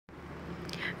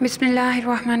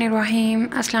Bismillahirrahmanirrahim.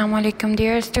 Assalamu alaikum,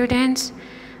 dear students.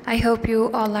 I hope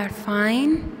you all are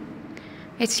fine.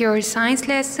 It's your science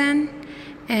lesson,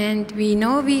 and we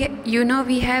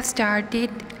have started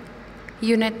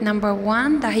unit number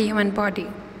 1, the human body,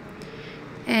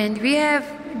 and we have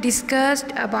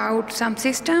discussed about some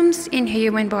systems in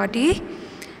human body.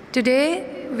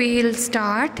 Today we will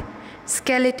start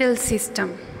skeletal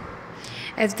system.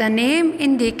 As the name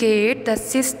indicates, the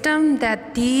system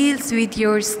that deals with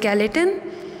your skeleton,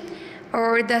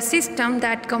 or the system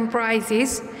that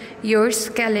comprises your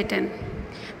skeleton.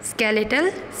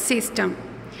 Skeletal system.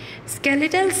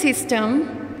 Skeletal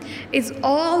system is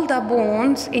all the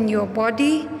bones in your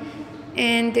body,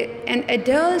 and an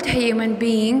adult human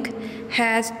being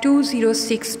has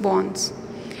 206 bones.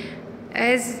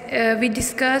 As we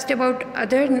discussed about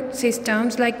other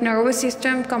systems, like nervous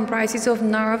system comprises of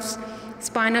nerves,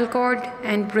 spinal cord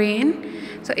and brain.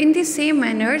 So in the same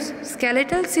manner,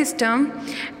 skeletal system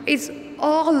is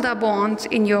all the bones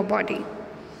in your body.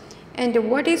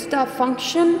 And what is the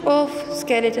function of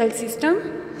skeletal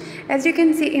system? As you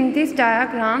can see in this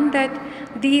diagram, that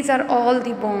these are all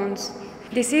the bones.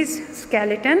 This is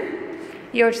skeleton,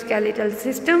 your skeletal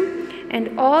system,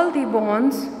 and all the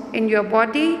bones in your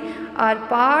body are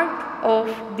part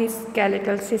of this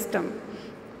skeletal system.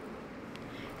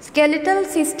 Skeletal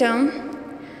system,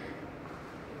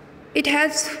 it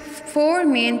has 4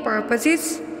 main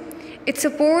purposes. It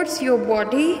supports your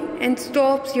body and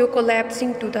stops you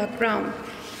collapsing to the ground.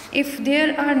 If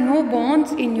there are no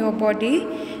bones in your body,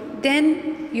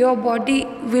 then your body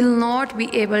will not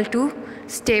be able to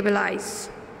stabilize.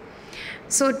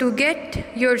 So to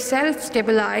get yourself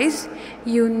stabilized,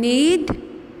 you need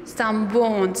some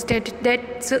bones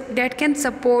that can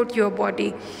support your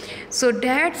body. So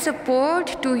that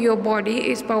support to your body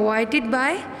is provided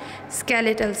by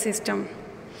skeletal system.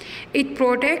 It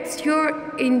protects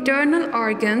your internal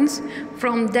organs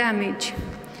from damage.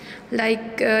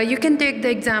 Like you can take the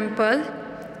example,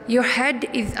 your head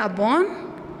is a bone.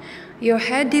 Your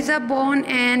head is a bone,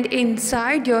 and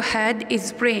inside your head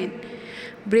is brain.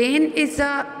 Brain is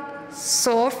a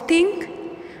soft thing,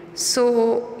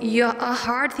 so a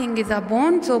hard thing is a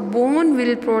bone, so bone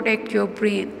will protect your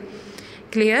brain.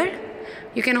 Clear?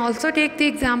 You can also take the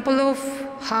example of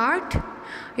heart.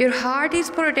 Your heart is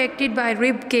protected by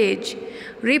rib cage.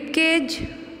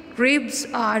 Ribs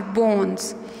are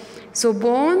bones. So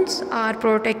bones are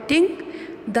protecting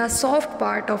the soft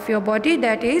part of your body,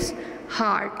 that is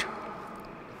heart.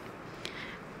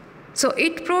 So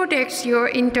it protects your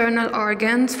internal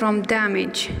organs from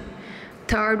damage.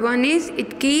 Third one is,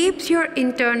 it keeps your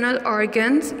internal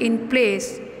organs in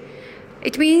place.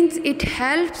 It means it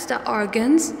helps the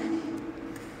organs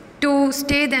to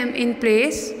stay them in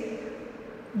place.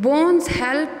 Bones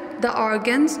help the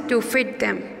organs to fit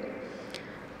them.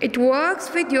 It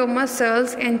works with your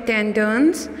muscles and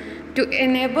tendons to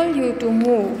enable you to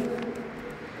move.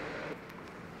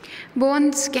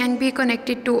 Bones can be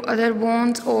connected to other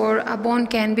bones, or a bone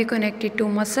can be connected to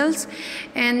muscles,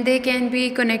 and they can be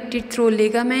connected through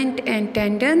ligament and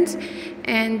tendons,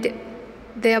 and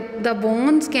the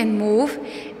bones can move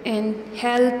and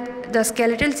help. The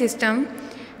skeletal system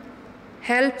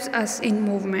helps us in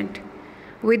movement.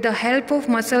 With the help of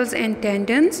muscles and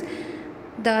tendons,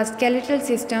 the skeletal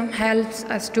system helps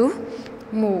us to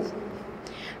move.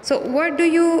 So what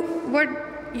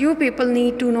you people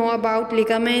need to know about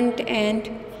ligament and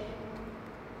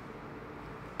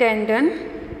tendon?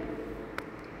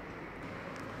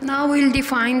 Now we'll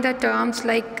define the terms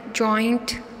like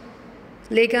joint,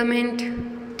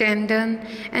 ligament, tendon,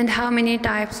 and how many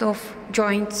types of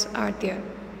joints are there.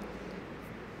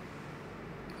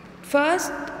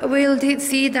 First, we'll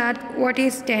see that what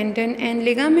is tendon and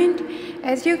ligament.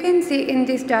 As you can see in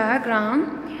this diagram,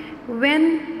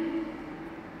 when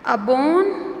a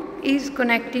bone is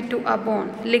connected to a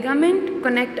bone, ligament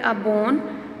connect a bone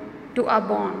to a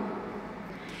bone,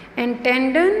 and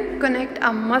tendon connect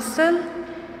a muscle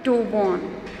to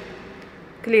bone.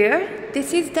 Clear?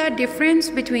 This is the difference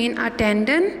between a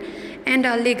tendon and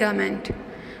a ligament.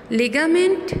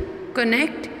 Ligament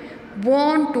connect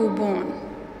bone to bone.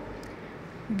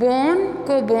 Bone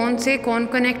को bone से कौन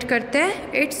connect करता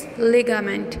है? It's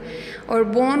ligament. और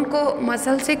bone को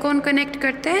muscle से कौन connect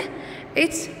करता है?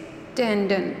 It's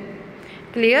tendon.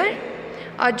 Clear?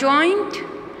 A joint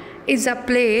is a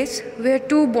place where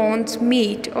two bones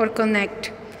meet or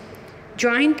connect.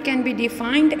 Joint can be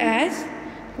defined as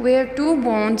where two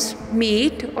bones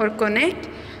meet or connect.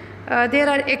 There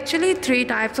are actually 3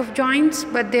 types of joints,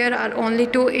 but there are only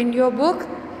 2 in your book.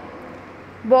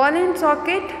 Ball and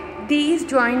socket, these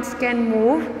joints can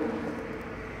move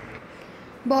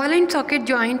Ball and socket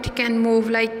joint can move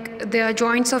like the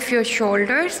joints of your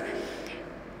shoulders.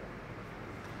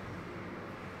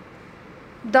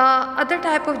 The other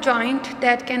type of joint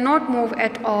that cannot move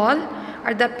at all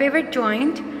are the pivot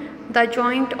joint. The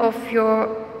joint of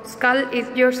your skull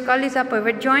is a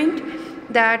pivot joint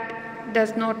that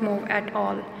does not move at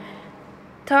all.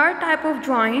 Third type of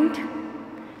joint,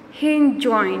 hinge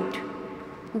joint,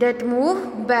 that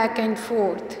move back and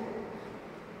forth.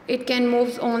 It can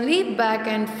move only back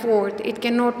and forth. It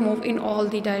cannot move in all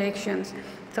the directions.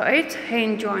 So it's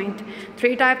hinge joint.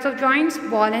 Three types of joints: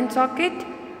 ball and socket,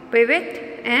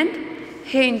 pivot, and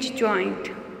hinge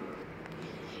joint.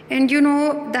 And you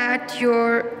know that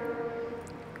your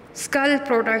skull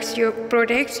protects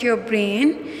your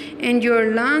brain, and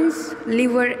your lungs,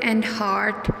 liver, and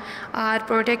heart are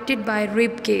protected by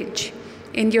rib cage.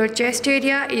 In your chest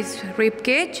area is rib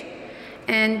cage,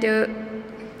 and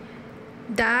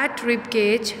that rib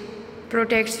cage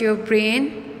protects your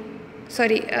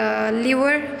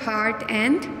liver, heart,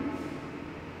 and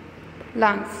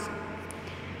lungs.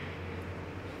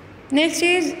 Next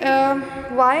is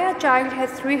why a child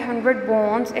has 300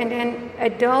 bones and an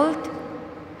adult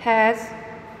has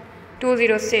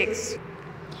 206.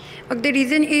 The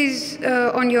reason is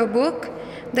on your book.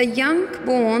 The young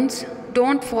bones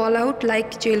don't fall out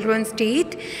like children's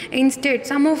teeth. Instead,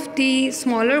 some of the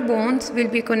smaller bones will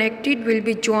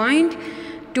be joined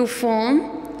to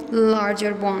form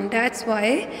larger bone. That's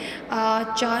why a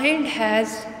child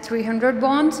has 300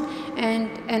 bones and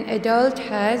an adult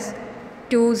has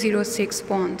 206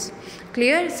 bones.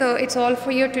 Clear? So it's all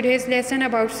for your today's lesson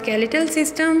about skeletal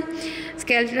system.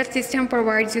 Skeletal system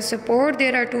provides you support.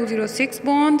 There are 206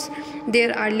 bones.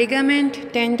 There are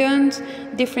ligament, tendons,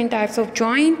 different types of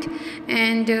joint,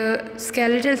 and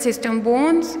skeletal system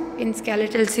bones in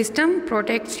skeletal system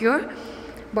protects your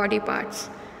body parts.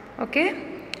 Okay?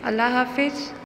 Allah Hafiz.